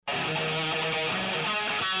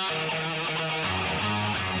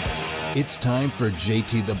It's time for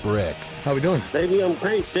JT the Brick. How we doing? Baby, I'm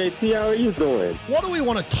great. JT, how are you doing? What do we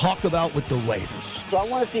want to talk about with the Raiders? So I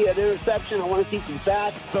want to see an interception. I want to see some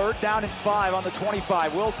sacks. 3rd down and 5 on the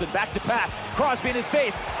 25. Wilson back to pass. Crosby in his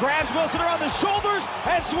face. Grabs Wilson around the shoulders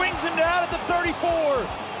and swings him down at the 34.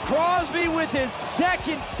 Crosby with his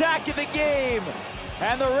 2nd sack of the game.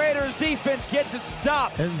 And the Raiders defense gets a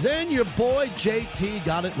stop. And then your boy JT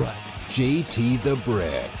got it right. JT the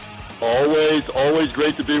Brick. Always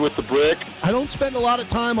great to be with the Brick. I don't spend a lot of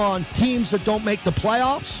time on teams that don't make the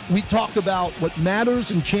playoffs. We talk about what matters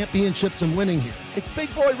in championships and winning here. It's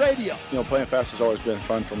Big Boy Radio. You know, playing fast has always been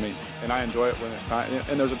fun for me, and I enjoy it when it's time,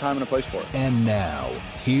 and there's a time and a place for it. And now,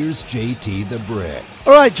 here's JT the Brick.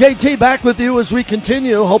 All right, JT, back with you as we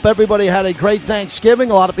continue. Hope everybody had a great Thanksgiving.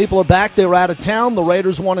 A lot of people are back. They were out of town. The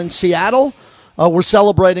Raiders won in Seattle. We're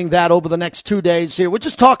celebrating that over the next 2 days here. We're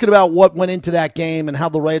just talking about what went into that game and how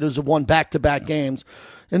the Raiders have won back-to-back games.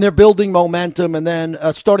 And they're building momentum. And then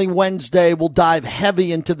starting Wednesday, we'll dive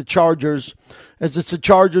heavy into the Chargers, as it's the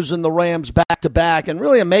Chargers and the Rams back-to-back. And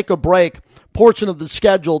really a make-or-break portion of the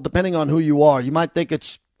schedule, depending on who you are. You might think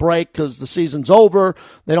it's break because the season's over.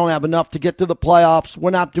 They don't have enough to get to the playoffs. We're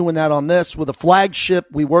not doing that on this. With a flagship,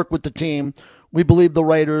 we work with the team. We believe the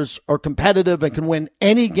Raiders are competitive and can win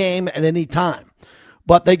any game at any time.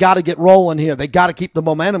 But they got to get rolling here. They got to keep the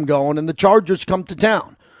momentum going, and the Chargers come to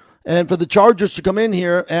town. And for the Chargers to come in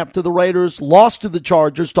here after the Raiders lost to the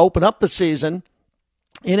Chargers to open up the season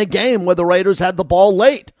in a game where the Raiders had the ball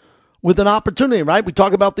late with an opportunity, right? We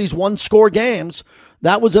talk about these one-score games.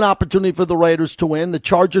 That was an opportunity for the Raiders to win. The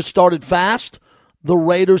Chargers started fast. The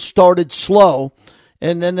Raiders started slow.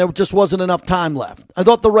 And then there just wasn't enough time left. I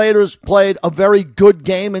thought the Raiders played a very good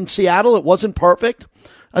game in Seattle. It wasn't perfect.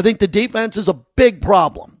 I think the defense is a big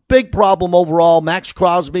problem overall. Max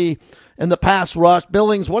Crosby and the pass rush.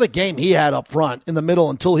 Billings, what a game he had up front in the middle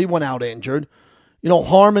until he went out injured. You know,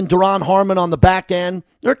 Duron Harmon on the back end.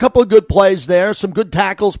 There are a couple of good plays there, some good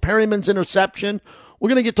tackles, Perryman's interception. We're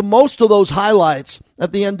going to get to most of those highlights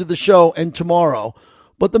at the end of the show and tomorrow.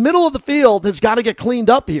 But the middle of the field has got to get cleaned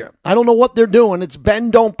up here. I don't know what they're doing. It's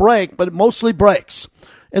bend, don't break, but it mostly breaks.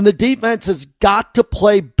 And the defense has got to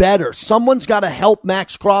play better. Someone's got to help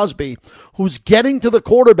Max Crosby, who's getting to the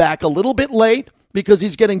quarterback a little bit late because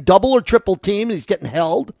he's getting double or triple teamed. He's getting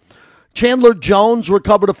held. Chandler Jones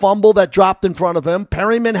recovered a fumble that dropped in front of him.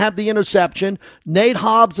 Perryman had the interception. Nate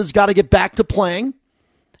Hobbs has got to get back to playing.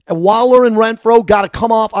 And Waller and Renfro got to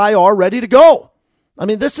come off IR ready to go. I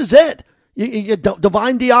mean, this is it. You get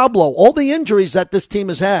Divine Diablo, all the injuries that this team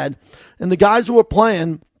has had, and the guys who are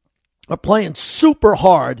playing super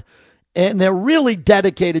hard, and they're really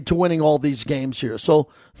dedicated to winning all these games here. So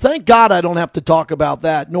thank God I don't have to talk about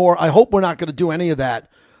that, nor I hope we're not going to do any of that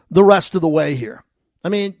the rest of the way here. I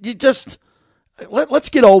mean, let's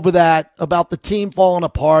get over that about the team falling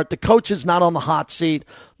apart. The coach is not on the hot seat.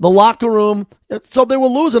 The locker room, so they were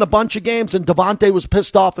losing a bunch of games, and Devontae was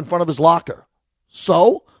pissed off in front of his locker.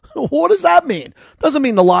 So what does that mean? Doesn't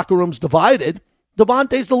mean the locker room's divided.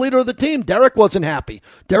 Devontae's the leader of the team. Derek wasn't happy.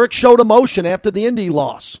 Derek showed emotion after the Indy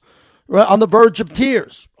loss, right, on the verge of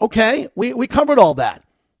tears. Okay, we covered all that.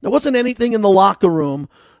 There wasn't anything in the locker room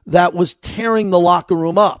that was tearing the locker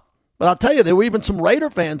room up. But I'll tell you, there were even some Raider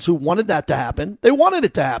fans who wanted that to happen. They wanted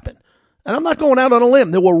it to happen. And I'm not going out on a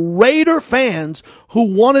limb. There were Raider fans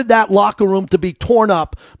who wanted that locker room to be torn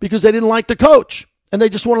up because they didn't like the coach. And they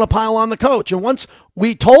just wanted to pile on the coach. And once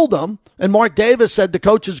we told them, and Mark Davis said the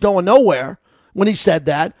coach is going nowhere when he said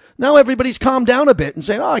that, now everybody's calmed down a bit and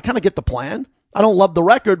saying, I kind of get the plan. I don't love the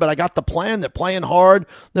record, but I got the plan. They're playing hard.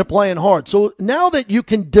 So now that you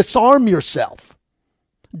can disarm yourself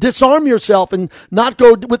and not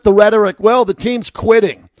go with the rhetoric, well, the team's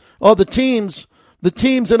quitting. Oh, the team's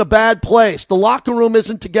in a bad place. The locker room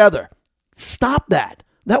isn't together. Stop that.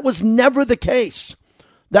 That was never the case.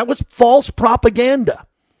 That was false propaganda.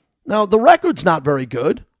 Now, the record's not very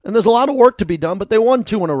good, and there's a lot of work to be done, but they won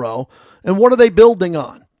 2 in a row. And what are they building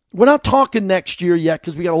on? We're not talking next year yet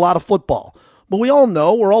because we got a lot of football. But we all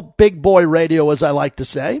know, we're all big boy radio, as I like to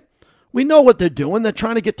say. We know what they're doing. They're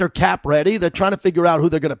trying to get their cap ready. They're trying to figure out who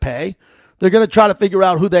they're going to pay. They're going to try to figure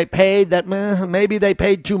out who they paid that maybe they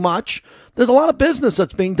paid too much. There's a lot of business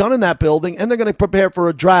that's being done in that building, and they're going to prepare for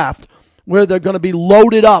a draft where they're going to be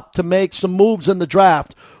loaded up to make some moves in the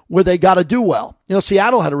draft where they got to do well. You know,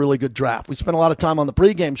 Seattle had a really good draft. We spent a lot of time on the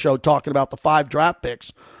pregame show talking about the 5 draft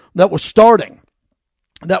picks that were starting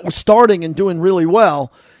and doing really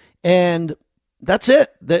well. And that's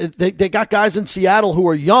it. They got guys in Seattle who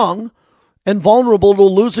are young and vulnerable to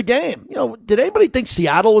lose a game. You know, did anybody think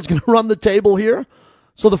Seattle was going to run the table here?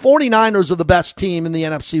 So the 49ers are the best team in the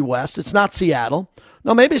NFC West. It's not Seattle.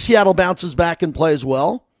 Now, maybe Seattle bounces back and plays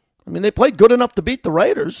well. I mean, they played good enough to beat the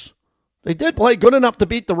Raiders. They did play good enough to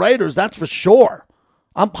beat the Raiders, that's for sure.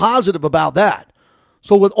 I'm positive about that.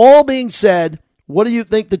 So with all being said, what do you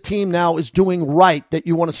think the team now is doing right that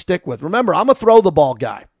you want to stick with? Remember, I'm a throw-the-ball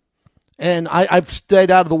guy, and I've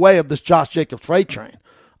stayed out of the way of this Josh Jacobs freight train.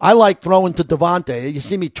 I like throwing to Devontae. You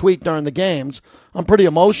see me tweet during the games. I'm pretty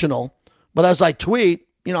emotional, but as I tweet,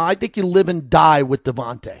 I think you live and die with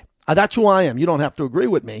Devontae. That's who I am. You don't have to agree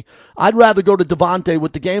with me. I'd rather go to Devontae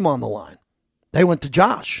with the game on the line. They went to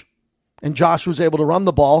Josh, and Josh was able to run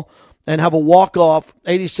the ball and have a walk-off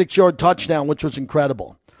 86-yard touchdown, which was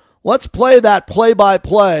incredible. Let's play that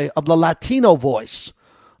play-by-play of the Latino voice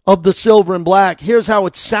of the Silver and Black. Here's how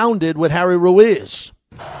it sounded with Harry Ruiz.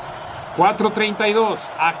 4:32,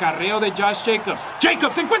 acarreo de Josh Jacobs.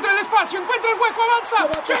 Jacobs encuentra el espacio, encuentra el hueco, avanza.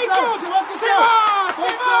 Jacobs se va.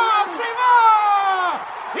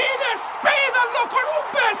 Y despídanlo con un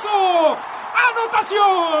beso.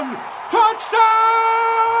 Anotación. Touchdown.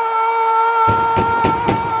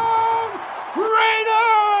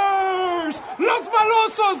 Raiders. Los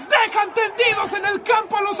malosos dejan tendidos en el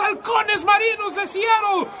campo a los halcones marinos de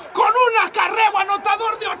Seattle con un acarreo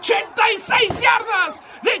anotador de 86 yardas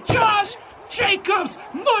de Josh Jacobs.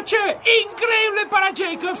 Noche increíble para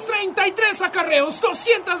Jacobs. 33 acarreos,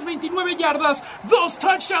 229 yardas, 2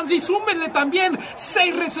 touchdowns y súmenle también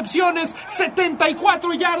 6 recepciones,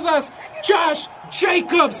 74 yardas. Josh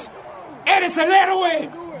Jacobs, eres el héroe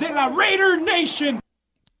de la Raider Nation.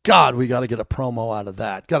 God, we got to get a promo out of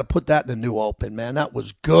that. Got to put that in a new open, man. That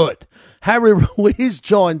was good. Harry Ruiz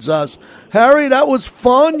joins us. Harry, that was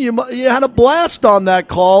fun. You had a blast on that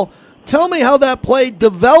call. Tell me how that play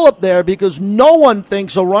developed there, because no one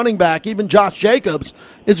thinks a running back, even Josh Jacobs,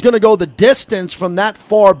 is going to go the distance from that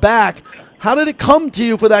far back. How did it come to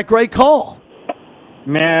you for that great call?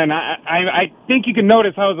 Man, I think you can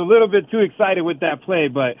notice I was a little bit too excited with that play,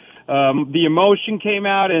 but the emotion came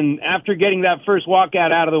out, and after getting that first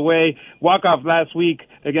walkout out of the way, walk-off last week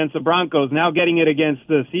against the Broncos, now getting it against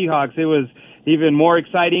the Seahawks, it was even more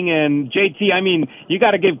exciting. And JT, I mean, you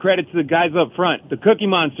got to give credit to the guys up front, the Cookie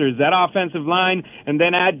Monsters, that offensive line, and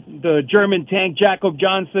then add the German tank, Jacob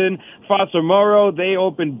Johnson, Foster Moreau. They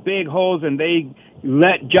opened big holes, and they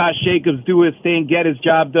let Josh Jacobs do his thing, get his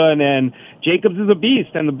job done, and Jacobs is a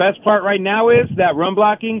beast. And the best part right now is that run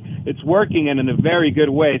blocking, it's working, and in a very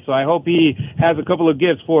good way. So I hope he has a couple of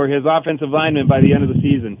gifts for his offensive linemen by the end of the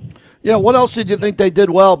season. Yeah, what else did you think they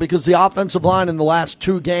did well? Because the offensive line in the last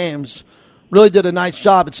 2 games really did a nice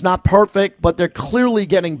job. It's not perfect, but they're clearly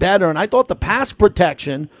getting better. And I thought the pass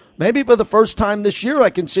protection, maybe for the first time this year,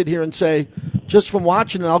 I can sit here and say, just from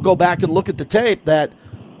watching it, I'll go back and look at the tape, that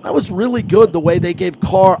was really good, the way they gave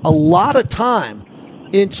Carr a lot of time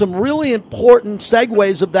in some really important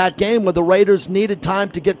segues of that game where the Raiders needed time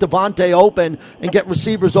to get Devontae open and get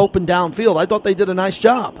receivers open downfield. I thought they did a nice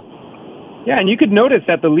job. Yeah, and you could notice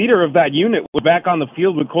that the leader of that unit was back on the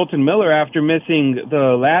field with Colton Miller after missing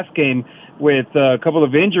the last game with a couple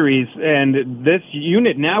of injuries, and this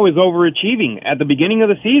unit now is overachieving. At the beginning of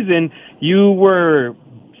the season, you were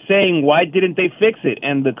saying, why didn't they fix it?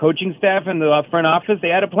 And the coaching staff and the front office, they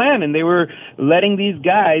had a plan, and they were letting these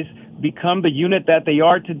guys become the unit that they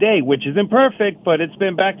are today, which isn't perfect, but it's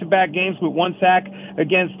been back-to-back games with 1 sack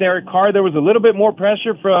against Derek Carr. There was a little bit more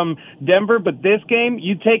pressure from Denver, but this game,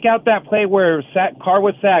 you take out that play where Carr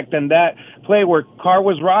was sacked and that play where Carr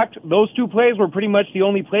was rocked, those 2 plays were pretty much the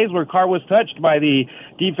only plays where Carr was touched by the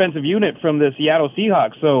defensive unit from the Seattle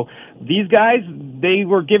Seahawks. So these guys, they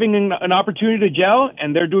were giving an opportunity to gel,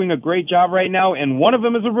 and they're doing a great job right now. And one of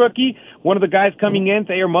them is a rookie. One of the guys coming in,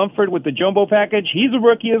 Thayer Mumford, with the jumbo package, he's a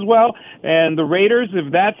rookie as well. And the Raiders,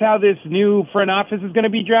 if that's how this new front office is going to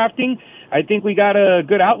be drafting, I think we got a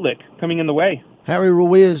good outlet coming in the way. Harry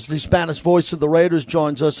Ruiz, the Spanish voice of the Raiders,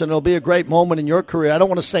 joins us, and it'll be a great moment in your career. I don't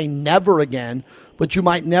want to say never again, but you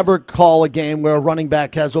might never call a game where a running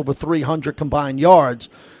back has over 300 combined yards.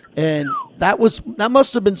 And that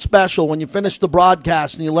must have been special when you finished the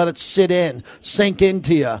broadcast and you let it sink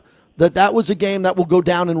into you, that was a game that will go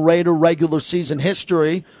down in Raider regular season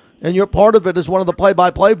history, and you're part of it as one of the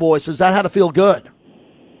play-by-play voices. That had to feel good.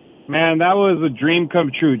 Man, that was a dream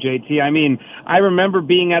come true, JT. I mean, I remember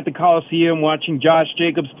being at the Coliseum watching Josh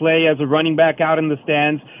Jacobs play as a running back out in the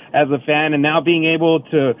stands as a fan, and now being able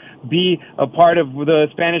to be a part of the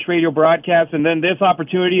Spanish radio broadcast, and then this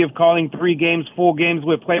opportunity of calling 3 games, full games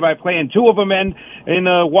with play-by-play, and 2 of them end in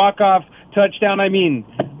a walk-off touchdown. I mean,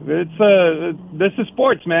 this is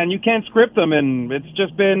sports, man. You can't script them, and it's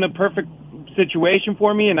just been a perfect situation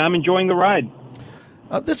for me, and I'm enjoying the ride.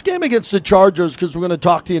 This game against the Chargers, because we're going to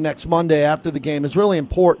talk to you next Monday after the game, is really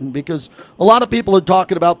important because a lot of people are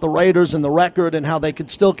talking about the Raiders and the record and how they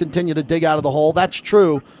could still continue to dig out of the hole. That's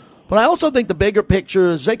true. But I also think the bigger picture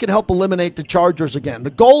is they can help eliminate the Chargers again. The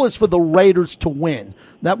goal is for the Raiders to win.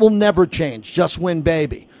 That will never change. Just win,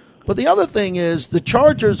 baby. But the other thing is the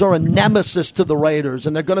Chargers are a nemesis to the Raiders,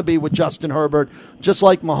 and they're going to be with Justin Herbert, just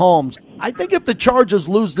like Mahomes. I think if the Chargers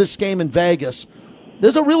lose this game in Vegas,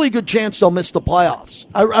 there's a really good chance they'll miss the playoffs.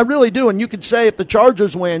 I really do. And you could say if the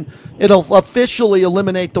Chargers win, it'll officially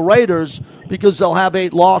eliminate the Raiders because they'll have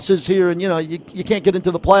 8 losses here. And, you can't get into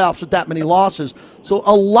the playoffs with that many losses. So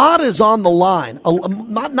a lot is on the line,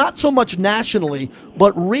 not so much nationally,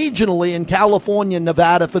 but regionally in California and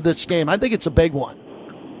Nevada for this game. I think it's a big one.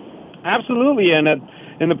 Absolutely. And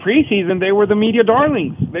in the preseason, they were the media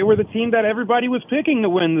darlings. They were the team that everybody was picking to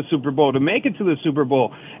win the Super Bowl, to make it to the Super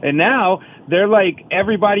Bowl. And now they're like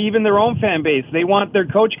everybody, even their own fan base. They want their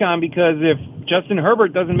coach gone because if Justin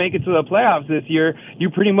Herbert doesn't make it to the playoffs this year, you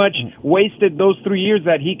pretty much wasted those 3 years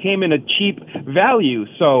that he came in a cheap value.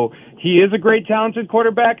 So he is a great, talented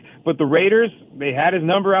quarterback, but the Raiders, they had his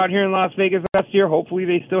number out here in Las Vegas last year. Hopefully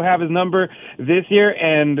they still have his number this year,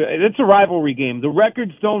 and it's a rivalry game. The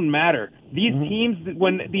records don't matter. These teams,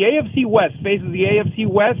 when the AFC West faces the AFC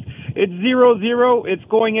West, it's 0-0. It's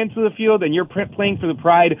going into the field, and you're playing for the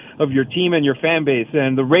pride of your team and your fan base.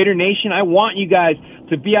 And the Raider Nation, I want you guys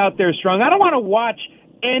to be out there strong. I don't want to watch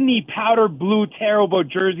any powder blue, terrible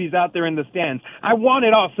jerseys out there in the stands. I want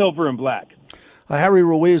it all silver and black. Harry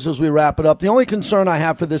Ruiz, as we wrap it up, the only concern I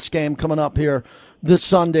have for this game coming up here this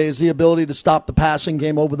Sunday is the ability to stop the passing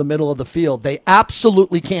game over the middle of the field. They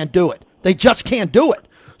absolutely can't do it. They just can't do it.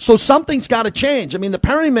 So something's got to change. I mean, the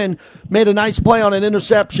Perryman made a nice play on an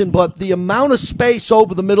interception, but the amount of space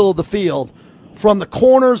over the middle of the field from the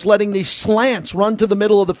corners, letting these slants run to the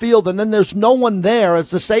middle of the field, and then there's no one there as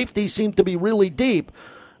the safeties seem to be really deep.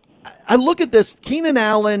 I look at this, Keenan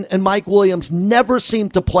Allen and Mike Williams never seem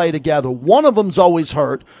to play together. One of them's always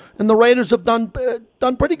hurt, and the Raiders have done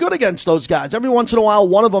pretty good against those guys. Every once in a while,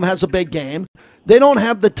 one of them has a big game. They don't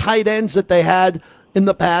have the tight ends that they had in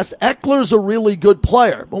the past. Eckler's a really good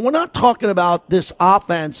player, but we're not talking about this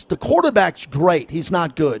offense. The quarterback's great. He's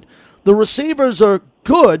not good. The receivers are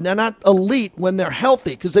good. They're not elite when they're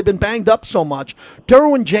healthy because they've been banged up so much.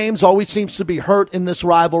 Derwin James always seems to be hurt in this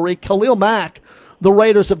rivalry. Khalil Mack, the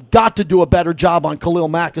Raiders have got to do a better job on Khalil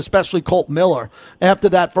Mack, especially Colt Miller, after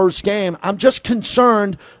that first game. I'm just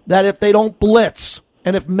concerned that if they don't blitz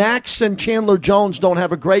and if Max and Chandler Jones don't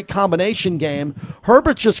have a great combination game,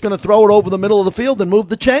 Herbert's just going to throw it over the middle of the field and move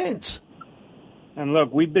the chains. And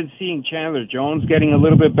look, we've been seeing Chandler Jones getting a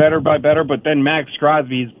little bit better, but then Max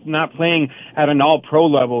Crosby's not playing at an all-pro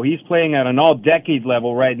level. He's playing at an all-decade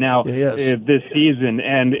level right now this season.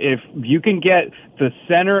 And if you can get the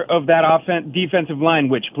center of that defensive line,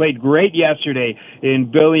 which played great yesterday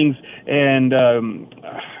in Billings and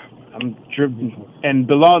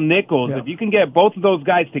Bilal Nichols, if you can get both of those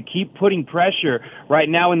guys to keep putting pressure right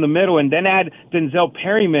now in the middle and then add Denzel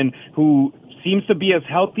Perryman, who seems to be as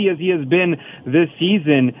healthy as he has been this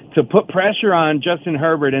season, to put pressure on Justin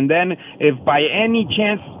Herbert. And then if by any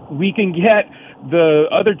chance we can get the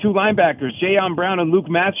other two linebackers, Jayon Brown and Luke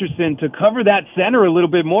Masterson, to cover that center a little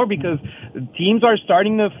bit more, because teams are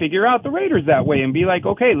starting to figure out the Raiders that way and be like,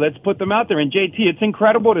 okay, let's put them out there. And JT, it's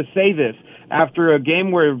incredible to say this after a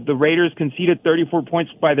game where the Raiders conceded 34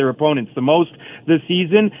 points by their opponents, the most this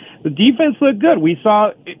season. The defense looked good. We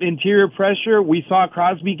saw interior pressure. We saw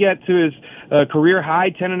Crosby get to his career high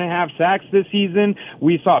 10.5 sacks this season.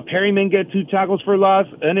 We saw Perryman get 2 tackles for loss,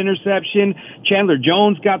 an interception. Chandler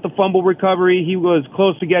Jones got the fumble recovery. He was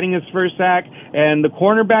close to getting his first sack. And the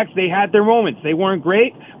cornerbacks, they had their moments. They weren't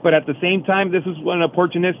great, but at the same time, this is an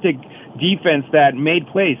opportunistic defense that made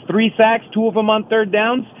plays. 3 sacks, 2 of them on third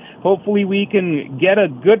downs. Hopefully we can get a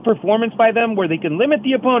good performance by them where they can limit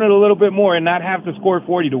the opponent a little bit more and not have to score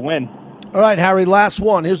 40 to win. All right, Harry, last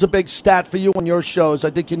one. Here's a big stat for you on your shows.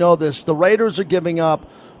 I think you know this. The Raiders are giving up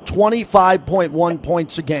 25.1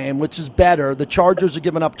 points a game, which is better. The Chargers are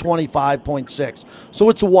giving up 25.6.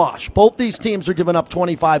 So it's a wash. Both these teams are giving up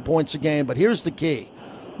 25 points a game, but here's the key.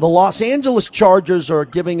 The Los Angeles Chargers are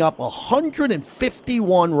giving up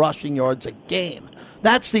 151 rushing yards a game.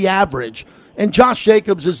 That's the average. And Josh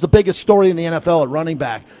Jacobs is the biggest story in the NFL at running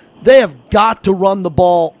back. They have got to run the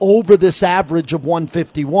ball over this average of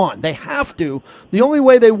 151. They have to. The only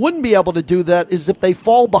way they wouldn't be able to do that is if they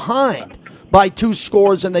fall behind by 2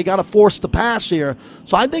 scores and they got to force the pass here.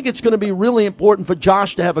 So I think it's going to be really important for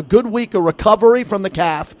Josh to have a good week of recovery from the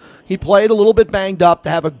calf. He played a little bit banged up, to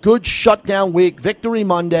have a good shutdown week, victory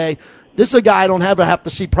Monday, This is a guy I don't ever have to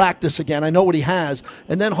see practice again. I know what he has.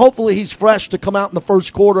 And then hopefully he's fresh to come out in the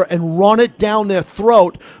first quarter and run it down their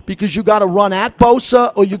throat, because you got to run at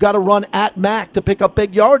Bosa or you got to run at Mac to pick up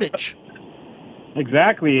big yardage.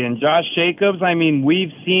 Exactly, and Josh Jacobs, I mean,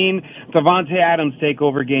 we've seen Davante Adams take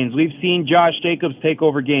over games. We've seen Josh Jacobs take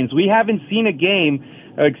over games. We haven't seen a game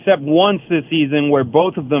except once this season where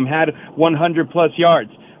both of them had 100-plus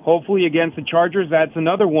yards. Hopefully against the Chargers, that's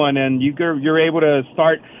another one, and you're able to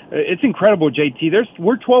start. It's incredible, JT.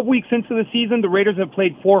 We're 12 weeks into the season. The Raiders have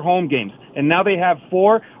played 4 home games, and now they have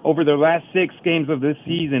 4 over their last 6 games of this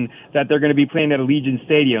season that they're going to be playing at Allegiant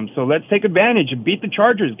Stadium. So let's take advantage and beat the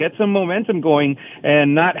Chargers, get some momentum going,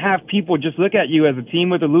 and not have people just look at you as a team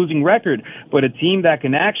with a losing record, but a team that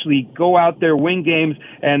can actually go out there, win games,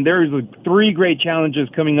 and there's 3 great challenges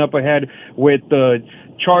coming up ahead with the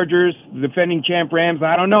Chargers, defending champ Rams.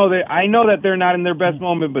 I know that they're not in their best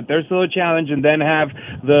moment, but they're still a challenge, and then have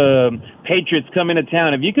the Patriots come into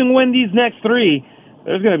town. If you can win these next 3,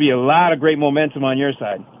 there's going to be a lot of great momentum on your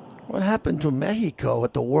side. What happened to Mexico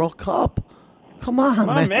at the World Cup? Come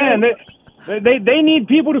on, man. They need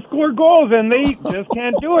people to score goals, and they just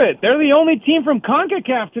can't do it. They're the only team from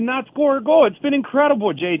CONCACAF to not score a goal. It's been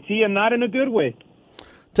incredible, JT, and not in a good way.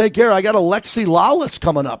 Take care. I got Alexi Lawless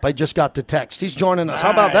coming up. I just got the text. He's joining us.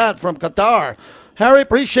 How about that from Qatar? Harry,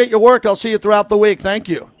 appreciate your work. I'll see you throughout the week. Thank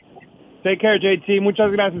you. Take care, JT. Muchas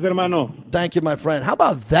gracias, hermano. Thank you, my friend. How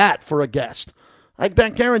about that for a guest? I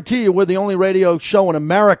can guarantee you we're the only radio show in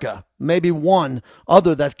America, maybe one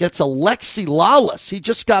other, that gets Alexi Lawless. He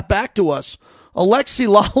just got back to us. Alexi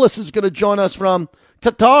Lawless is going to join us from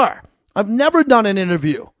Qatar. I've never done an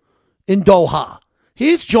interview in Doha.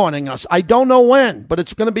 He's joining us. I don't know when, but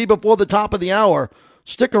it's going to be before the top of the hour.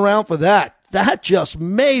 Stick around for that. That just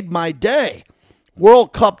made my day.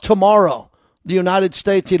 World Cup tomorrow. The United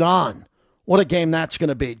States, Iran. What a game that's going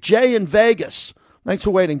to be. Jay in Vegas. Thanks for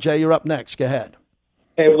waiting, Jay. You're up next. Go ahead.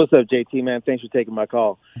 Hey, what's up, JT, man? Thanks for taking my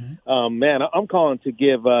call. Man, I'm calling to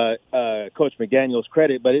give Coach McDaniels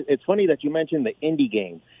credit, but it's funny that you mentioned the Indy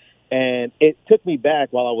game. And it took me back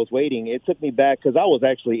while I was waiting. It took me back because I was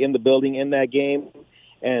actually in the building in that game,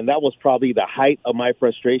 and that was probably the height of my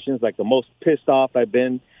frustrations, like the most pissed off I've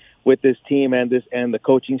been with this team and the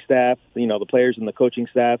coaching staff, the players and the coaching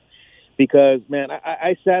staff. Because, man,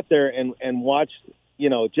 I sat there and watched,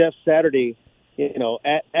 Jeff Saturday,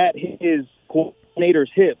 at his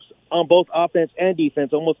coordinator's hips on both offense and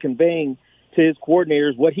defense, almost conveying to his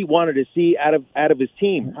coordinators what he wanted to see out of his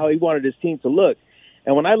team, how he wanted his team to look.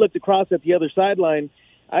 And when I looked across at the other sideline,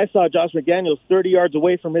 I saw Josh McDaniels 30 yards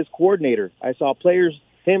away from his coordinator. I saw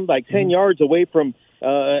him like 10 yards away from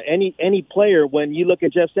any player. When you look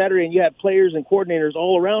at Jeff Saturday and you have players and coordinators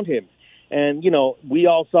all around him. And, we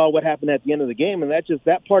all saw what happened at the end of the game, and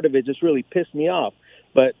that part of it just really pissed me off.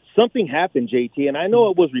 But something happened, JT, and I know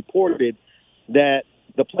it was reported that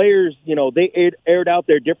the players, they aired out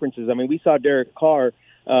their differences. I mean, we saw Derek Carr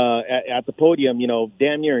at the podium,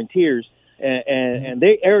 damn near in tears. And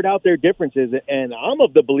they aired out their differences. And I'm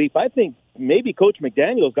of the belief, I think maybe Coach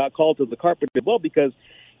McDaniels got called to the carpet as well, because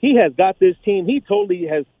he has got this team.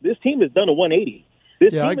 This team has done a 180.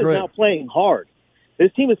 This team is now playing hard.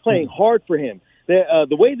 This team is playing hard for him.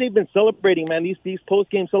 The way they've been celebrating, man, these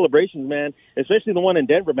post-game celebrations, man, especially the one in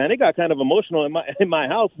Denver, man, it got kind of emotional in my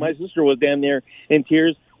house. My sister was damn near in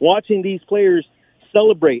tears watching these players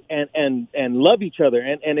celebrate and love each other,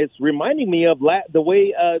 and it's reminding me of the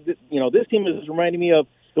way this team is reminding me of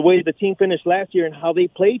the way the team finished last year and how they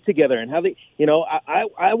played together and how they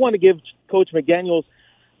I want to give Coach McDaniels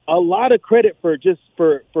a lot of credit for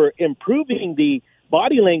improving the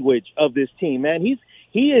body language of this team, man.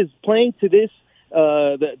 He is playing to this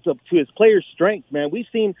to his players' strengths, man. We've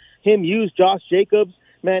seen him use Josh Jacobs,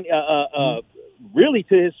 man, really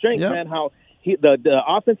to his strengths, man. How the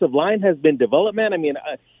offensive line has been developed, man. I mean,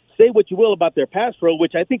 say what you will about their pass pro,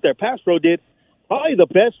 which I think their pass pro did probably the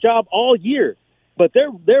best job all year. But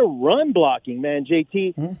their run blocking, man,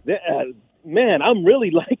 JT, man, I'm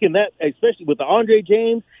really liking that, especially with the Andre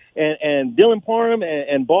James and Dylan Parham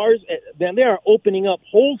and Bars. Man, they are opening up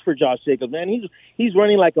holes for Josh Jacobs, man. He's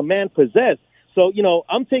running like a man possessed. So,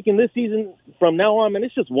 I'm taking this season from now on, man,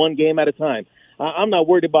 it's just one game at a time. I'm not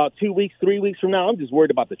worried about 2 weeks, 3 weeks from now. I'm just worried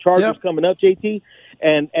about the Chargers coming up, JT.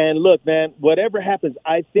 And look, man, whatever happens,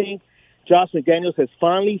 I think Josh McDaniels has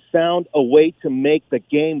finally found a way to make the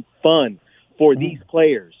game fun for these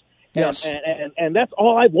players. Yes. And that's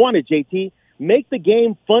all I wanted, JT. Make the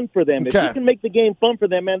game fun for them. Okay. If you can make the game fun for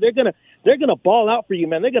them, man, they're gonna ball out for you,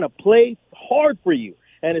 man. They're gonna play hard for you.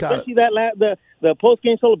 And especially the post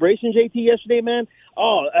game celebration, JT, yesterday, man.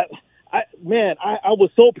 Oh, I was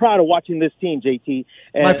so proud of watching this team, JT.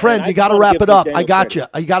 My friend, you got to wrap it up. I got you.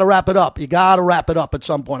 You got to wrap it up. You got to wrap it up at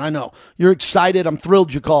some point. I know you're excited. I'm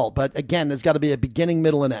thrilled you called, but again, there's got to be a beginning,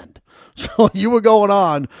 middle, and end. So you were going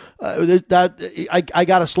on. I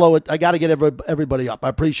got to slow it. I got to get everybody up. I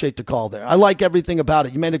appreciate the call there. I like everything about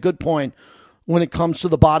it. You made a good point when it comes to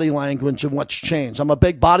the body language and what's changed. I'm a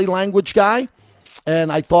big body language guy,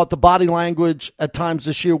 and I thought the body language at times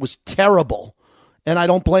this year was terrible. And I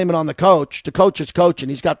don't blame it on the coach. The coach is coaching.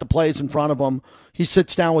 He's got the plays in front of him. He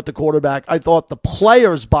sits down with the quarterback. I thought the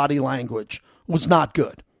players' body language was not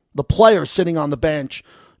good. The players sitting on the bench,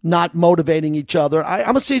 not motivating each other.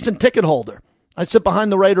 I'm a season ticket holder. I sit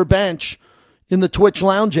behind the Raider bench in the Twitch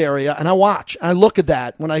lounge area, and I watch. I look at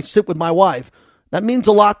that when I sit with my wife. That means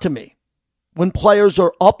a lot to me. When players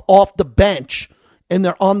are up off the bench and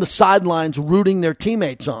they're on the sidelines rooting their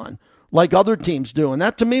teammates on, like other teams do. And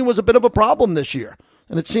that, to me, was a bit of a problem this year.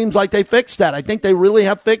 And it seems like they fixed that. I think they really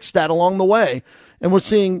have fixed that along the way. And we're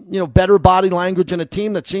seeing, better body language in a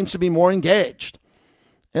team that seems to be more engaged.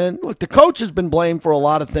 And look, the coach has been blamed for a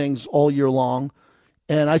lot of things all year long.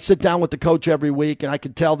 And I sit down with the coach every week, and I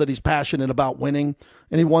can tell that he's passionate about winning,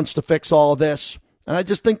 and he wants to fix all of this. And I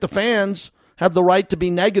just think the fans have the right to be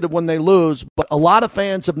negative when they lose. But a lot of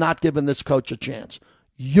fans have not given this coach a chance.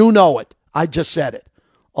 You know it. I just said it.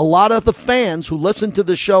 A lot of the fans who listen to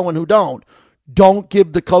the show and who don't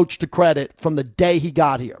give the coach the credit from the day he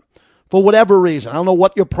got here. For whatever reason. I don't know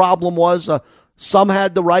what your problem was. Some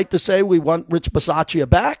had the right to say we want Rich Bisaccia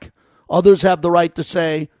back. Others have the right to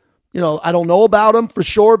say, I don't know about him for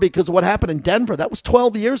sure because of what happened in Denver. That was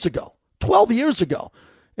 12 years ago. 12 years ago.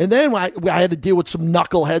 And then I had to deal with some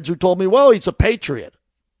knuckleheads who told me, well, he's a Patriot.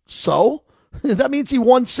 So? That means he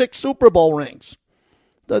won 6 Super Bowl rings.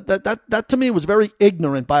 That to me was very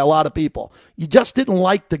ignorant by a lot of people. You just didn't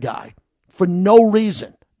like the guy for no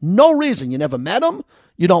reason. No reason. You never met him.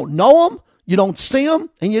 You don't know him. You don't see him.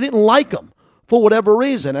 And you didn't like him for whatever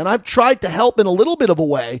reason. And I've tried to help in a little bit of a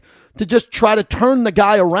way to just try to turn the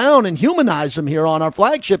guy around and humanize him here on our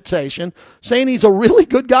flagship station, saying he's a really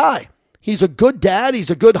good guy. He's a good dad.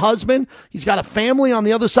 He's a good husband. He's got a family on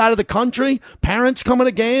the other side of the country. Parents coming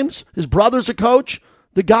to games. His brother's a coach.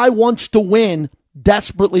 The guy wants to win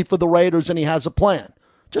desperately for the Raiders, and he has a plan.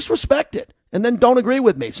 Just respect it. And then don't agree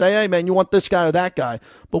with me. Say, hey, man, you want this guy or that guy.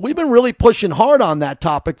 But we've been really pushing hard on that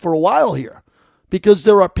topic for a while here because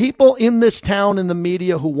there are people in this town in the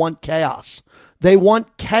media who want chaos. They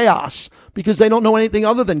want chaos because they don't know anything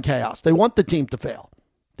other than chaos. They want the team to fail.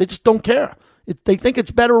 They just don't care. They think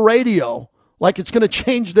it's better radio, like it's going to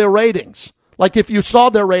change their ratings. Like if you saw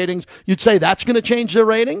their ratings, you'd say that's going to change their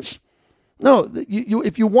ratings? No,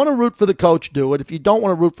 if you want to root for the coach, do it. If you don't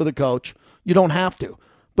want to root for the coach, you don't have to.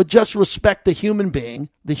 But just respect the human being,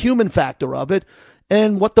 the human factor of it,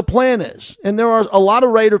 and what the plan is. And there are a lot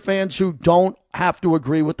of Raider fans who don't have to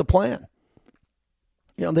agree with the plan.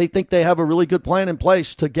 They think they have a really good plan in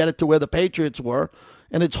place to get it to where the Patriots were,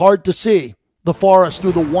 and it's hard to see the forest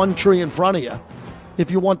through the one tree in front of you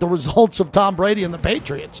if you want the results of Tom Brady and the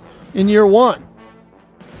Patriots in year one.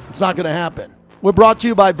 It's not going to happen. We're brought to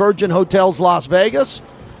you by Virgin Hotels Las Vegas.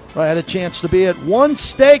 I had a chance to be at One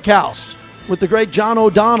Steakhouse with the great John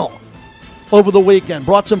O'Donnell over the weekend.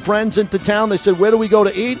 Brought some friends into town. They said, where do we go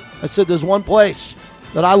to eat? I said, there's one place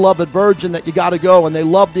that I love at Virgin that you got to go, and they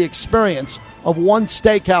love the experience of One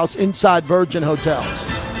Steakhouse inside Virgin Hotels.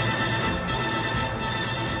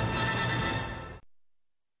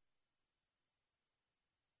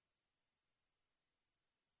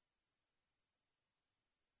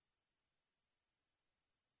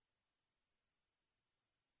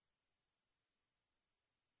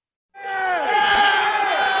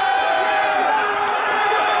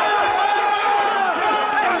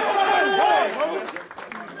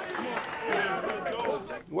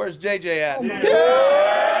 Where's JJ at?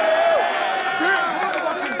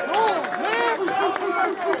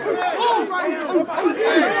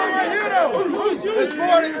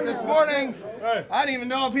 This morning, I didn't even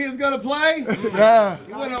know if he was going to play.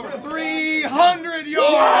 He went over 300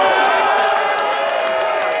 yards.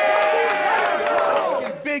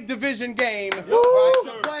 Big division game. Right,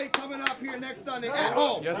 so play coming up here next Sunday at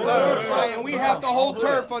home. Yes, sir. Right, and we have to hold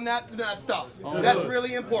turf on that stuff. That's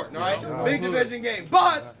really important, all right? Big division game.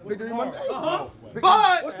 But, Victory Monday.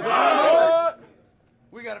 But,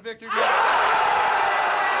 we got a victory.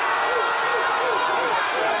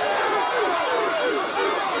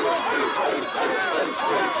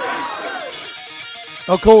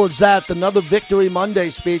 How cool is that? Another Victory Monday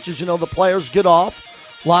speech. As you know, the players get off.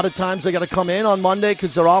 A lot of times they got to come in on Monday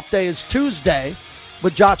because their off day is Tuesday.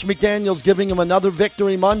 But Josh McDaniels giving them another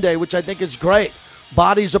Victory Monday, which I think is great.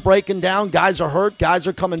 Bodies are breaking down. Guys are hurt. Guys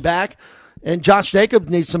are coming back. And Josh Jacobs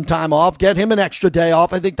needs some time off. Get him an extra day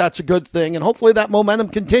off. I think that's a good thing. And hopefully that momentum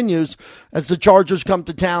continues as the Chargers come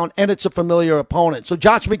to town and it's a familiar opponent. So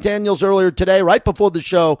Josh McDaniels earlier today, right before the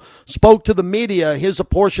show, spoke to the media. Here's a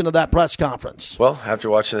portion of that press conference. Well, after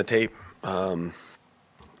watching the tape, I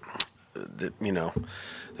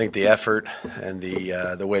think the effort and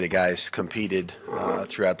the way the guys competed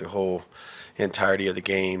throughout the whole entirety of the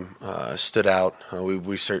game stood out.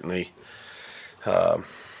 We certainly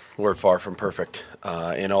we're far from perfect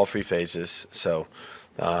in all three phases. So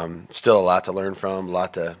still a lot to learn from, a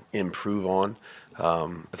lot to improve on. I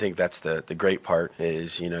think that's the great part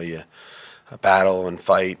is, you battle and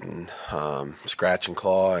fight and scratch and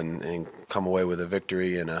claw and come away with a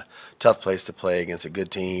victory in a tough place to play against a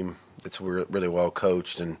good team that's really well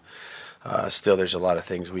coached. And still there's a lot of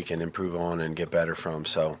things we can improve on and get better from.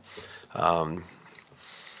 So I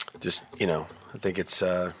think it's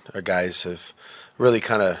our guys have really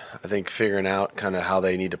kind of, I think, figuring out kind of how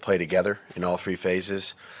they need to play together in all three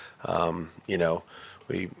phases.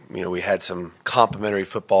 We had some complementary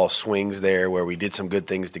football swings there where we did some good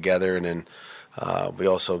things together, and then we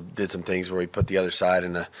also did some things where we put the other side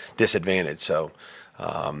in a disadvantage. So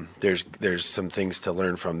there's some things to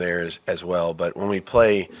learn from there as well. But when we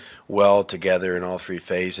play well together in all three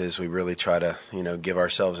phases, we really try to give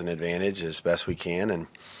ourselves an advantage as best we can.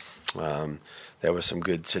 And there was some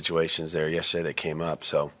good situations there yesterday that came up.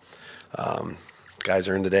 So guys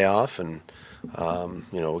earned the day off, and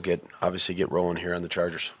we'll get rolling here on the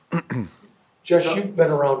Chargers. Josh, you've been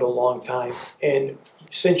around a long time, and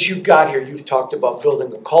since you got here, you've talked about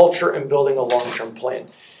building a culture and building a long-term plan.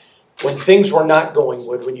 When things were not going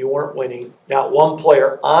good, when you weren't winning, not one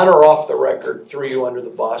player on or off the record threw you under the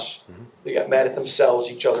bus. Mm-hmm. They got mad at themselves,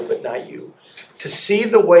 each other, but not you. To see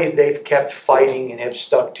the way they've kept fighting and have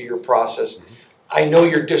stuck to your process, mm-hmm. I know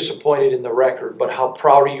you're disappointed in the record, but how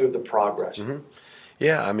proud are you of the progress? Mm-hmm.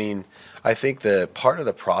 Yeah, I think the part of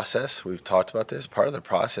the process, we've talked about this, part of the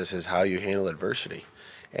process is how you handle adversity.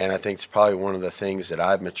 And I think it's probably one of the things that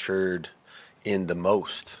I've matured in the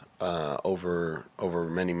most over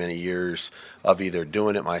many, many years of either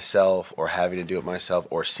doing it myself or having to do it myself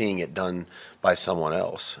or seeing it done by someone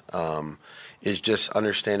else, is just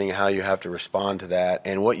understanding how you have to respond to that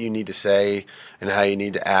and what you need to say and how you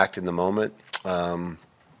need to act in the moment.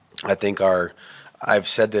 I think I've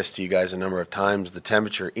said this to you guys a number of times, the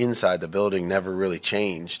temperature inside the building never really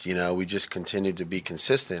changed. We just continued to be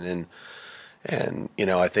consistent, and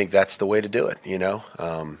I think that's the way to do it.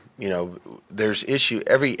 There's issue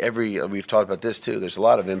every we've talked about this too. There's a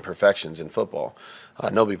lot of imperfections in football.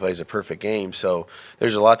 Nobody plays a perfect game, so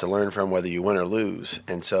there's a lot to learn from whether you win or lose.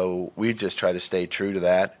 And so we just try to stay true to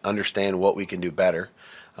that, understand what we can do better.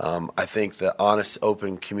 I think the honest,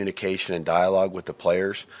 open communication and dialogue with the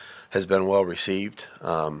players has been well received.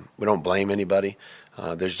 We don't blame anybody.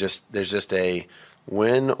 There's just a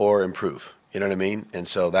win or improve. You know what I mean? And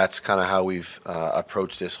so that's kind of how we've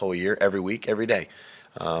approached this whole year, every week, every day,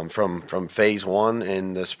 from phase one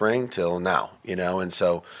in the spring till now. And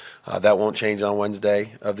so that won't change on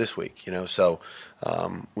Wednesday of this week. So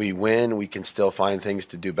we win, we can still find things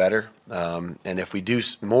to do better, and if we do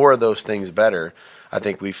more of those things better, I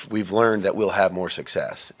think we've learned that we'll have more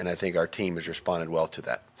success, and I think our team has responded well to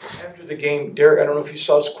that. After the game, Derek, I don't know if you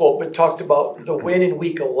saw his quote, but talked about the win in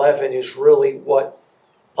Week 11 is really what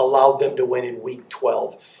allowed them to win in Week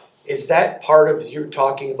 12. Is that part of you're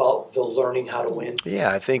talking about the learning how to win? Yeah,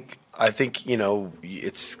 I think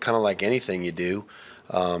it's kind of like anything you do.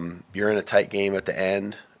 You're in a tight game at the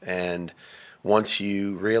end, and once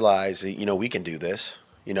you realize that we can do this,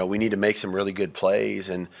 we need to make some really good plays,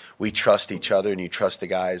 and we trust each other, and you trust the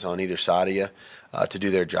guys on either side of you to do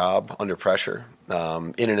their job under pressure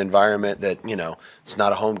in an environment that, it's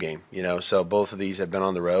not a home game, So both of these have been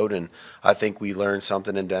on the road, and I think we learned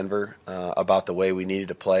something in Denver about the way we needed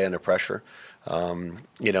to play under pressure,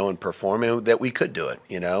 and perform, and that we could do it,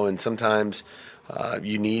 and sometimes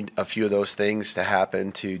you need a few of those things to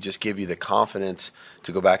happen to just give you the confidence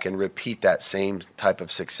to go back and repeat that same type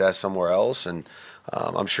of success somewhere else. And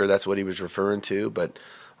I'm sure that's what he was referring to. But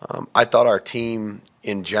I thought our team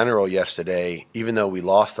in general yesterday, even though we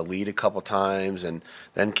lost the lead a couple times and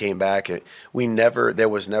then came back, there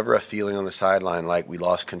was never a feeling on the sideline like we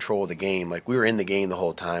lost control of the game. Like we were in the game the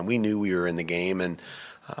whole time. We knew we were in the game, and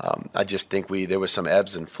I just think there was some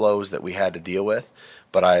ebbs and flows that we had to deal with.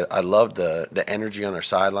 But I loved the energy on our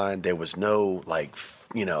sideline. There was no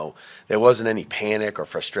there wasn't any panic or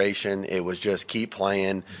frustration. It was just keep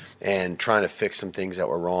playing and trying to fix some things that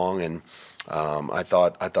were wrong. And I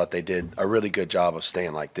thought they did a really good job of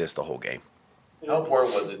staying like this the whole game. How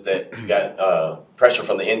important was it that you got pressure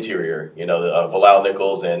from the interior, Bilal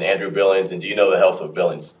Nichols and Andrew Billings, and do you know the health of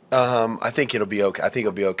Billings? I think it'll be okay. I think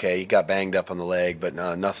it'll be okay. He got banged up on the leg, but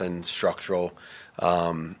nothing structural.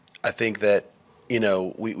 I think that,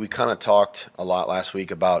 we kind of talked a lot last week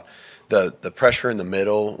about the pressure in the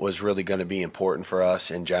middle was really going to be important for us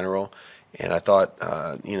in general. And I thought,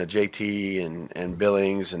 JT and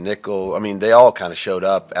Billings and Nickel, they all kind of showed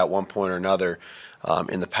up at one point or another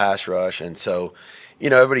in the pass rush. And so,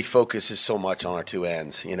 everybody focuses so much on our two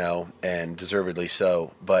ends, and deservedly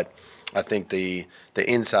so. But I think the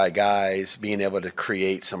inside guys being able to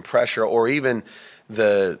create some pressure, or even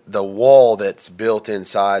the wall that's built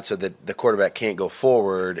inside so that the quarterback can't go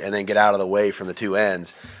forward and then get out of the way from the two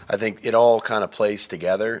ends, I think it all kind of plays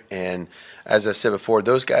together. And as I said before,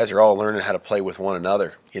 those guys are all learning how to play with one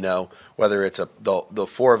another, whether it's the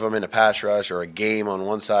four of them in a pass rush or a game on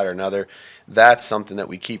one side or another. That's something that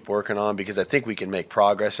we keep working on because I think we can make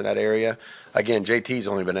progress in that area. Again, JT's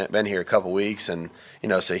only been here a couple weeks, and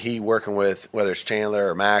so he working with whether it's Chandler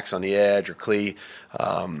or Max on the edge or Klee,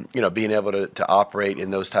 being able to operate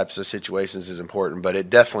in those types of situations is important. But it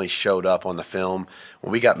definitely showed up on the film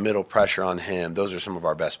when we got middle pressure on him. Those are some of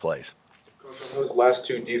our best plays. Coach, on those last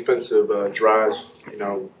two defensive drives,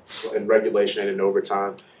 in regulation and in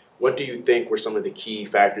overtime, what do you think were some of the key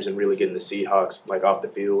factors in really getting the Seahawks off the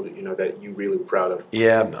field, that you really were proud of?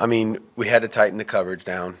 Yeah, we had to tighten the coverage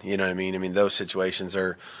down. You know what I mean? Those situations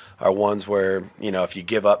are ones where, if you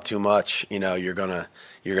give up too much, you're gonna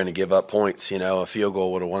give up points. A field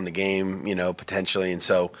goal would have won the game, potentially. And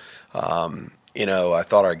so, I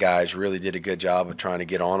thought our guys really did a good job of trying to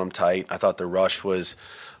get on them tight. I thought the rush was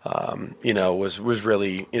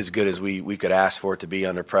really as good as we could ask for it to be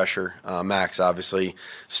under pressure. Max obviously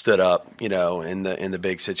stood up, in the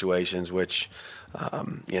big situations, which,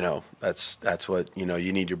 that's what,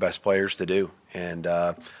 you need your best players to do. And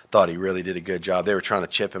thought he really did a good job. They were trying to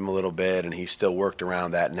chip him a little bit, and he still worked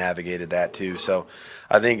around that and navigated that too. So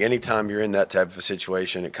I think anytime you're in that type of a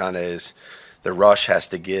situation, it kind of is – the rush has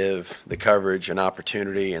to give the coverage an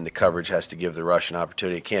opportunity, and the coverage has to give the rush an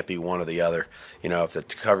opportunity. It can't be one or the other. If the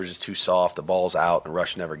coverage is too soft, the ball's out, and the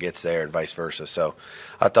rush never gets there, and vice versa. So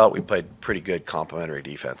I thought we played pretty good complementary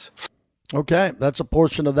defense. Okay, that's a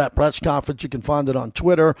portion of that press conference. You can find it on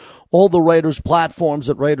Twitter, all the Raiders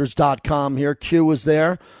platforms at Raiders.com here. Q was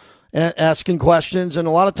there asking questions, and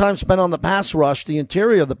a lot of time spent on the pass rush, the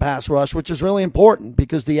interior of the pass rush, which is really important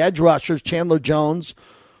because the edge rushers, Chandler Jones,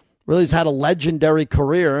 really has had a legendary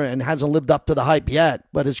career and hasn't lived up to the hype yet,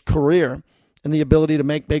 but his career and the ability to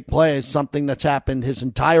make big plays is something that's happened his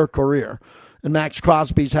entire career. And Max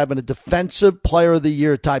Crosby's having a defensive player of the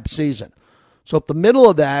year type season. So up the middle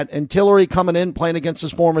of that, and Tillery coming in, playing against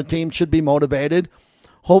his former team, should be motivated.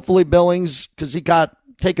 Hopefully Billings, because he got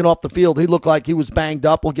taken off the field, he looked like he was banged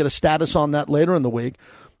up. We'll get a status on that later in the week.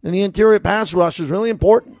 And the interior pass rush is really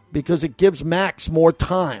important because it gives Max more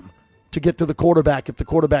time to get to the quarterback if the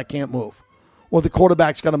quarterback can't move. Or the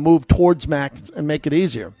quarterback's got to move towards Max and make it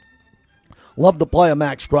easier. Love the play of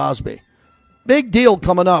Max Crosby. Big deal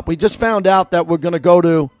coming up. We just found out that we're going to go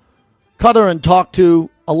to Qatar and talk to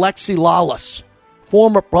Alexi Lalas,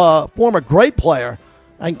 former great player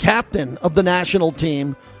and captain of the national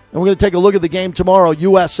team. And we're going to take a look at the game tomorrow,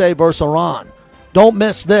 USA versus Iran. Don't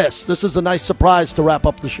miss this. This is a nice surprise to wrap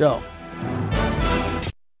up the show.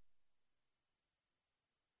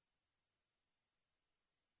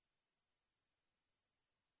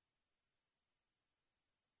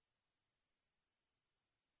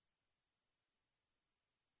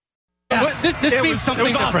 This means something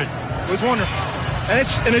different. Awesome. It was wonderful,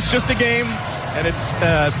 and it's just a game, and it's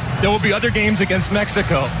there will be other games against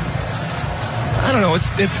Mexico. I don't know.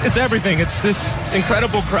 It's everything. It's this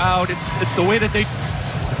incredible crowd. It's the way that they.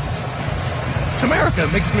 It's America.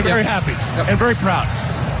 It makes me very happy and very proud.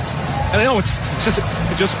 And I know it's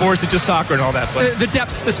just sports, it's just soccer and all that. But the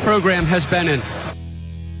depths this program has been in.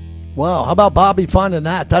 Wow, how about Bobby finding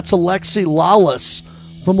that? That's Alexi Lalas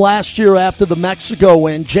from last year after the Mexico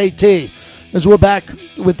win. JT, as we're back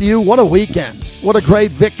with you, what a weekend. What a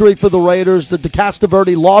great victory for the Raiders. The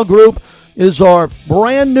DeCastroverde Law Group is our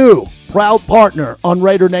brand new proud partner on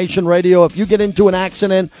Raider Nation Radio. If you get into an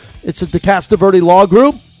accident, it's a DeCastroverde Law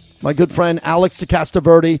Group. My good friend Alex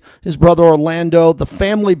DeCastroverde, his brother Orlando, the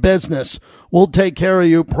family business will take care of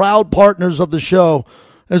you. Proud partners of the show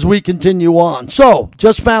as we continue on. So,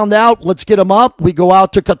 just found out, let's get them up. We go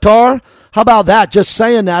out to Qatar. How about that? Just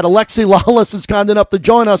saying that. Alexi Lalas is kind enough to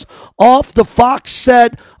join us off the Fox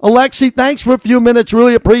set. Alexi, thanks for a few minutes.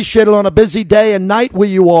 Really appreciate it on a busy day and night where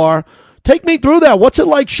you are. Take me through that. What's it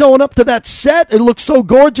like showing up to that set? It looks so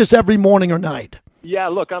gorgeous every morning or night. Yeah,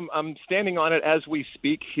 look, I'm standing on it as we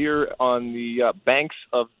speak here on the banks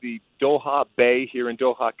of the Doha Bay here in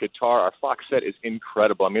Doha, Qatar. Our Fox set is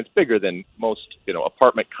incredible. I mean, it's bigger than most,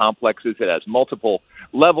 apartment complexes. It has multiple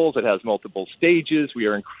levels. It has multiple stages. We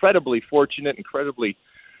are incredibly fortunate, incredibly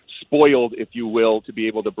spoiled, if you will, to be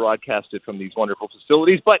able to broadcast it from these wonderful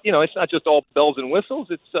facilities. But, it's not just all bells and whistles.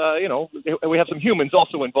 It's, we have some humans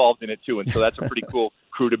also involved in it, too. And so that's a pretty cool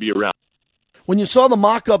crew to be around. When you saw the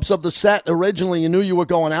mock-ups of the set originally, you knew you were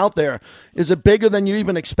going out there. Is it bigger than you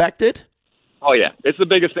even expected? Oh, yeah. It's the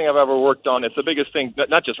biggest thing I've ever worked on. It's the biggest thing,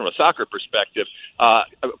 not just from a soccer perspective,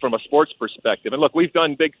 from a sports perspective. And look, we've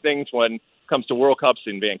done big things when it comes to World Cups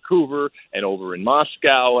in Vancouver and over in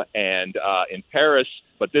Moscow and in Paris,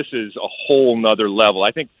 but this is a whole nother level.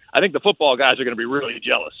 I think the football guys are going to be really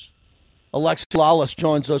jealous. Alexi Lalas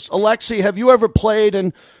joins us. Alexi, have you ever played,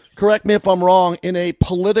 and correct me if I'm wrong, in a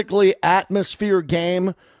politically atmosphere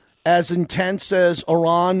game as intense as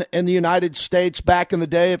Iran and the United States back in the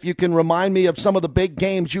day? If you can remind me of some of the big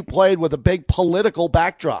games you played with a big political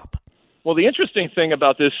backdrop. Well, the interesting thing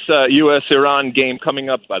about this U.S.-Iran game coming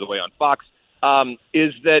up, by the way, on Fox,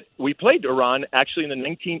 is that we played Iran actually in the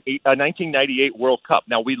 1998 World Cup.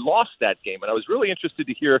 Now, we lost that game, and I was really interested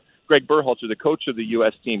to hear Greg Berhalter, the coach of the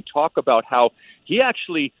U.S. team, talk about how he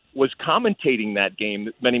actually was commentating that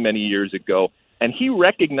game many, many years ago, and he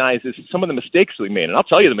recognizes some of the mistakes we made. And I'll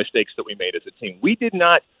tell you the mistakes that we made as a team. We did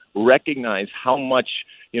not recognize how much,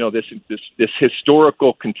 this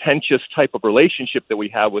historical, contentious type of relationship that we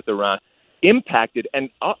have with Iran impacted, and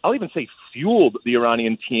I'll even say fueled the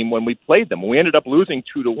Iranian team when we played them. We ended up losing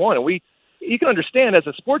 2-1, and you can understand as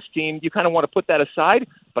a sports team, you kind of want to put that aside,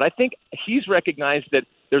 but I think he's recognized that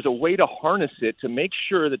there's a way to harness it to make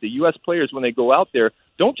sure that the U.S. players, when they go out there,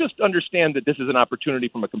 don't just understand that this is an opportunity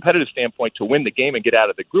from a competitive standpoint to win the game and get out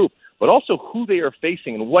of the group, but also who they are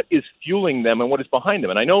facing and what is fueling them and what is behind them.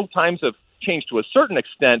 And I know times have changed to a certain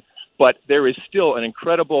extent, but there is still an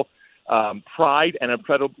incredible pride and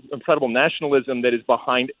incredible nationalism that is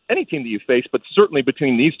behind any team that you face, but certainly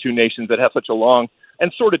between these two nations that have such a long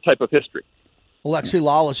and sordid type of history. Alexi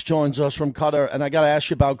Lalas joins us from Qatar, and I got to ask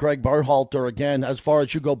you about Greg Berhalter again. As far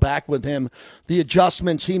as you go back with him, the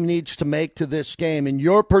adjustments he needs to make to this game, in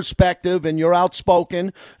your perspective, and you're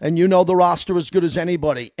outspoken, and you know the roster as good as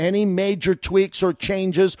anybody. Any major tweaks or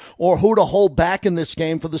changes, or who to hold back in this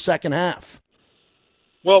game for the second half?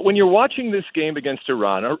 Well, when you're watching this game against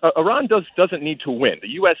Iran, Iran doesn't need to win. The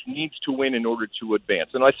U.S. needs to win in order to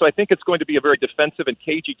advance. And so I think it's going to be a very defensive and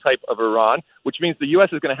cagey type of Iran, which means the U.S.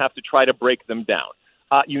 is going to have to try to break them down.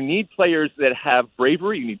 You need players that have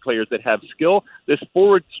bravery. You need players that have skill. This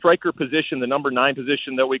forward striker position, the number 9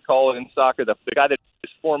 position that we call it in soccer, the guy that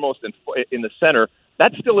is foremost in the center,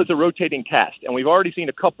 that still is a rotating cast. And we've already seen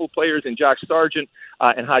a couple players in Josh Sargent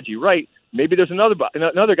and Haji Wright. Maybe there's another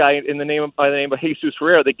guy by the name of Jesus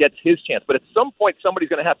Ferreira that gets his chance. But at some point, somebody's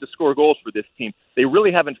going to have to score goals for this team. They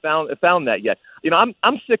really haven't found that yet.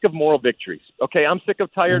 I'm sick of moral victories. Okay, I'm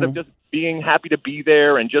tired of just being happy to be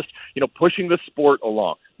there and just pushing the sport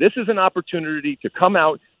along. This is an opportunity to come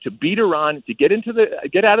out, to beat Iran, to get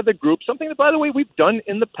out of the group. Something that, by the way, we've done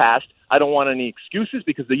in the past. I don't want any excuses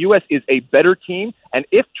because the U.S. is a better team. And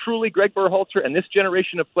if truly Greg Berhalter and this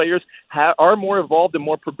generation of players are more evolved and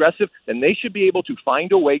more progressive, then they should be able to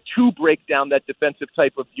find a way to break down that defensive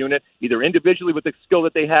type of unit, either individually with the skill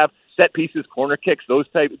that they have, set pieces, corner kicks, those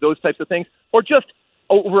types of things, or just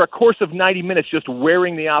over a course of 90 minutes, just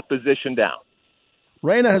wearing the opposition down.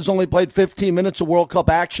 Reyna has only played 15 minutes of World Cup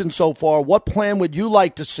action so far. What plan would you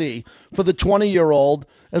like to see for the 20-year-old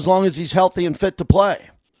as long as he's healthy and fit to play?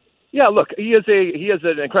 Yeah, look, he is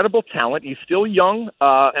an incredible talent. He's still young,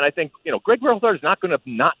 and I think Greg Berhalter is not going to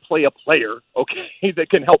not play a player, okay, that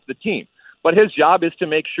can help the team. But his job is to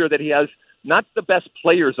make sure that he has not the best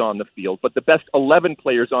players on the field, but the best 11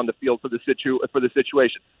 players on the field for the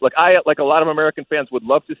situation. Look, I, like a lot of American fans, would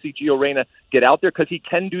love to see Gio Reyna get out there because he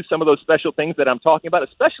can do some of those special things that I'm talking about,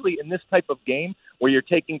 especially in this type of game where you're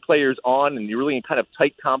taking players on and you're really in kind of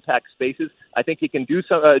tight, compact spaces. I think he can do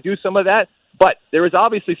some of that. But there is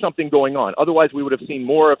obviously something going on. Otherwise, we would have seen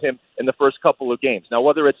more of him in the first couple of games. Now,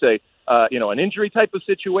 whether it's an injury type of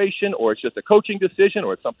situation, or it's just a coaching decision,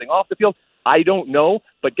 or it's something off the field, I don't know.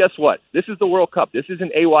 But guess what? This is the World Cup. This is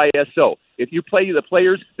an AYSO. If you play the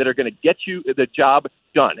players that are going to get you the job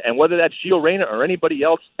done, and whether that's Gio Reyna or anybody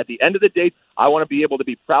else, at the end of the day, I want to be able to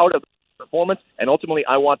be proud of the performance, and ultimately,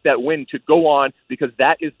 I want that win to go on because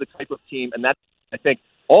that is the type of team, and that's, I think,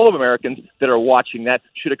 all of Americans that are watching that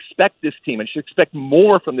should expect this team and should expect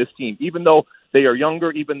more from this team, even though they are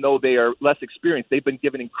younger, even though they are less experienced. They've been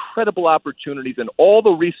given incredible opportunities and all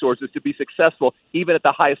the resources to be successful, even at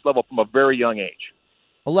the highest level from a very young age.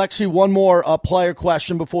 Alexi, one more player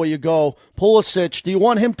question before you go. Pulisic, do you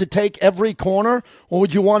want him to take every corner, or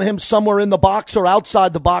would you want him somewhere in the box or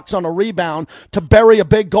outside the box on a rebound to bury a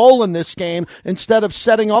big goal in this game instead of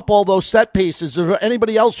setting up all those set pieces? Is there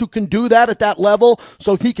anybody else who can do that at that level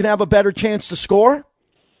so he can have a better chance to score?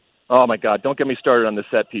 Oh, my God, don't get me started on the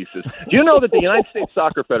set pieces. Do you know that the United States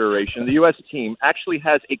Soccer Federation, the U.S. team, actually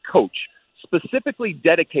has a coach specifically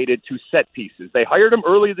dedicated to set pieces? They hired him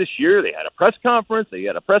earlier this year. They had a press conference. They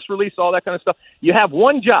had a press release, all that kind of stuff. You have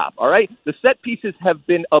one job, all right? The set pieces have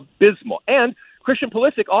been abysmal. And Christian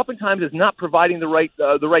Pulisic oftentimes is not providing the right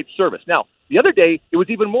service. Now, the other day, it was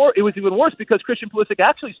even worse because Christian Pulisic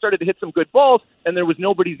actually started to hit some good balls, and there was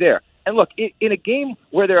nobody there. And look, in a game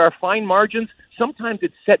where there are fine margins, sometimes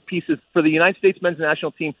it's set pieces for the United States men's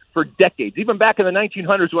national team for decades, even back in the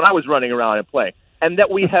 1900s when I was running around and playing. And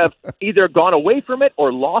that we have either gone away from it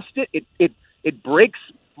or lost it. It breaks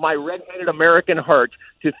my red-headed American heart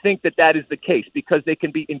to think that that is the case, because they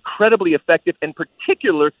can be incredibly effective, and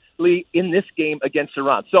particularly in this game against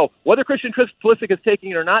Iran. So whether Christian Pulisic is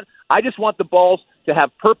taking it or not, I just want the balls to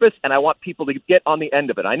have purpose, and I want people to get on the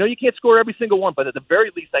end of it. I know you can't score every single one, but at the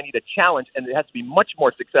very least I need a challenge, and it has to be much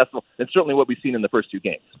more successful than certainly what we've seen in the first two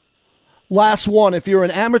games. Last one. If you're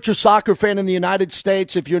an amateur soccer fan in the United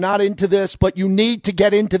States, if you're not into this, but you need to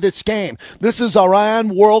get into this game, this is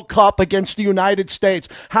Iran World Cup against the United States.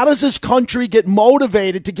 How does this country get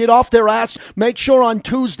motivated to get off their ass? Make sure on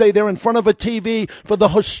Tuesday they're in front of a TV for the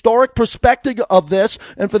historic perspective of this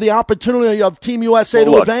and for the opportunity of Team USA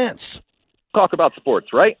to advance. Talk about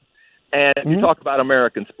sports, right? And you talk about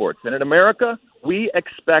American sports. And in America, we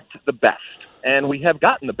expect the best. And we have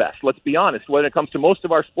gotten the best, let's be honest, when it comes to most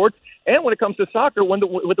of our sports and when it comes to soccer with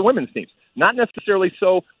the women's teams. Not necessarily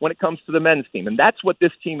so when it comes to the men's team. And that's what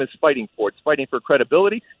this team is fighting for. It's fighting for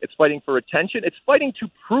credibility. It's fighting for attention. It's fighting to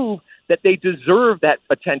prove that they deserve that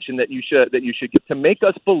attention that you should give, to make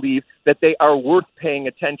us believe that they are worth paying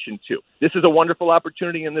attention to. This is a wonderful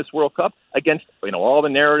opportunity in this World Cup against all the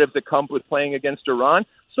narratives that come with playing against Iran.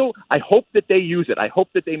 So I hope that they use it. I hope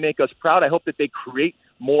that they make us proud. I hope that they create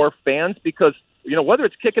more fans, because, whether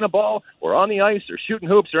it's kicking a ball or on the ice or shooting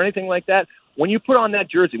hoops or anything like that, when you put on that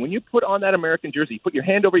jersey, when you put on that American jersey, you put your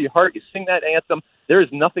hand over your heart, you sing that anthem, there is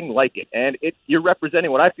nothing like it. And you're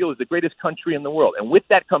representing what I feel is the greatest country in the world. And with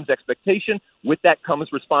that comes expectation. With that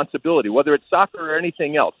comes responsibility, whether it's soccer or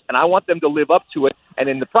anything else. And I want them to live up to it, and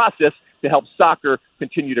in the process, to help soccer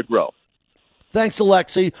continue to grow. Thanks,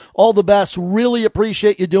 Alexi. All the best. Really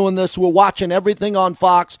appreciate you doing this. We're watching everything on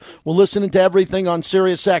Fox. We're listening to everything on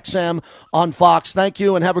Sirius XM on Fox. Thank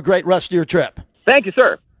you, and have a great rest of your trip. Thank you,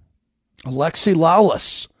 sir. Alexi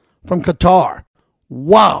Lalas from Qatar.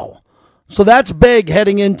 Wow. So that's big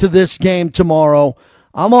heading into this game tomorrow.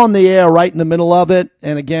 I'm on the air right in the middle of it.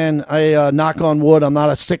 And again, I knock on wood, I'm not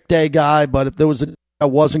a sick day guy, but if there was a day I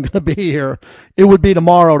wasn't going to be here, it would be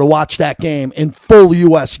tomorrow to watch that game in full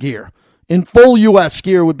U.S. gear. In full U.S.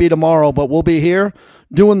 gear would be tomorrow, but we'll be here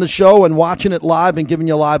doing the show and watching it live and giving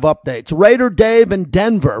you live updates. Raider Dave in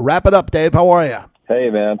Denver. Wrap it up, Dave. How are you? Hey,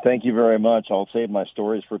 man. Thank you very much. I'll save my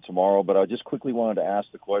stories for tomorrow, but I just quickly wanted to ask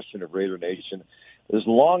the question of Raider Nation. As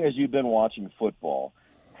long as you've been watching football,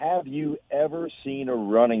 have you ever seen a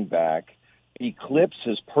running back eclipse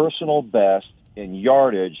his personal best in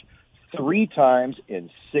yardage 3 times in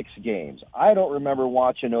 6 games? I don't remember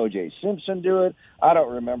watching O.J. Simpson do it. I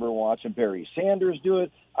don't remember watching Barry Sanders do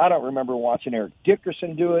it. I don't remember watching Eric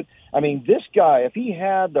Dickerson do it. I mean, this guy, if he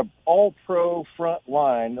had the all-pro front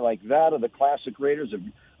line like that of the classic Raiders of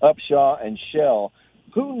Upshaw and Shell,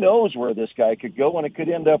 who knows where this guy could go, and it could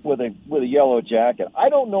end up with a yellow jacket. I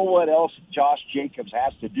don't know what else Josh Jacobs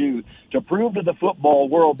has to do to prove to the football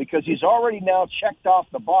world, because he's already now checked off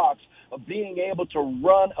the box of being able to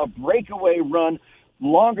run a breakaway run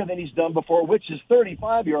longer than he's done before, which his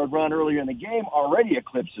 35-yard run earlier in the game already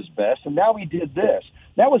eclipsed his best, and now he did this.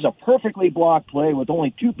 That was a perfectly blocked play with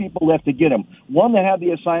only 2 people left to get him, one that had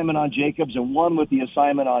the assignment on Jacobs and one with the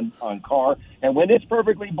assignment on Carr. And when it's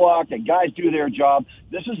perfectly blocked and guys do their job,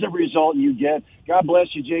 this is the result you get. God bless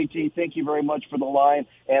you, JT. Thank you very much for the line.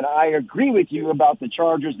 And I agree with you about the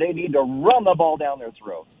Chargers. They need to run the ball down their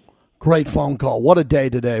throat. Great phone call. What a day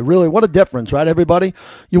today. Really, what a difference, right, everybody?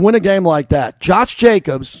 You win a game like that. Josh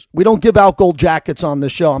Jacobs, we don't give out gold jackets on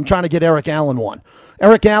this show. I'm trying to get Eric Allen one.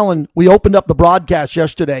 Eric Allen, we opened up the broadcast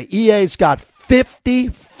yesterday. EA's got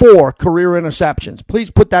 54 career interceptions. Please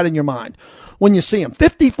put that in your mind when you see him.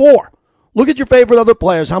 54. Look at your favorite other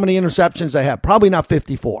players, how many interceptions they have. Probably not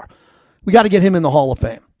 54. We got to get him in the Hall of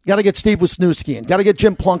Fame. Got to get Steve Wisniewski in. Got to get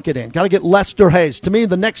Jim Plunkett in. Got to get Lester Hayes. To me,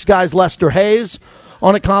 the next guy's Lester Hayes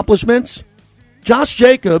on accomplishments. Josh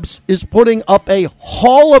Jacobs is putting up a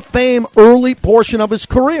Hall of Fame early portion of his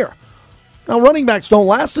career. Now, running backs don't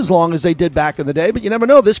last as long as they did back in the day, but you never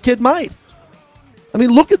know. This kid might. I mean,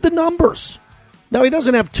 look at the numbers. Now, he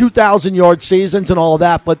doesn't have 2,000-yard seasons and all of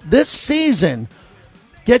that, but this season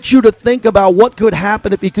gets you to think about what could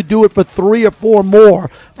happen if he could do it for 3 or 4 more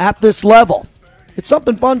at this level. It's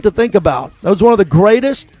something fun to think about. That was one of the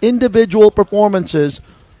greatest individual performances,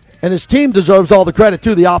 and his team deserves all the credit,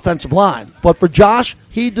 too, the offensive line. But for Josh,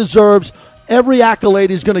 he deserves every accolade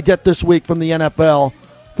he's going to get this week from the NFL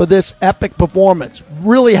for this epic performance.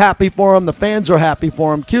 Really happy for him. The fans are happy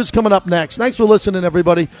for him. Q's coming up next. Thanks for listening,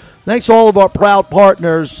 everybody. Thanks to all of our proud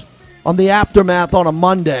partners on the Aftermath on a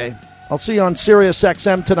Monday. I'll see you on Sirius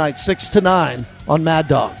XM tonight, 6 to 9 on Mad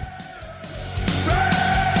Dog.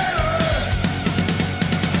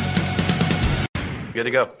 Good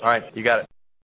to go. All right, you got it.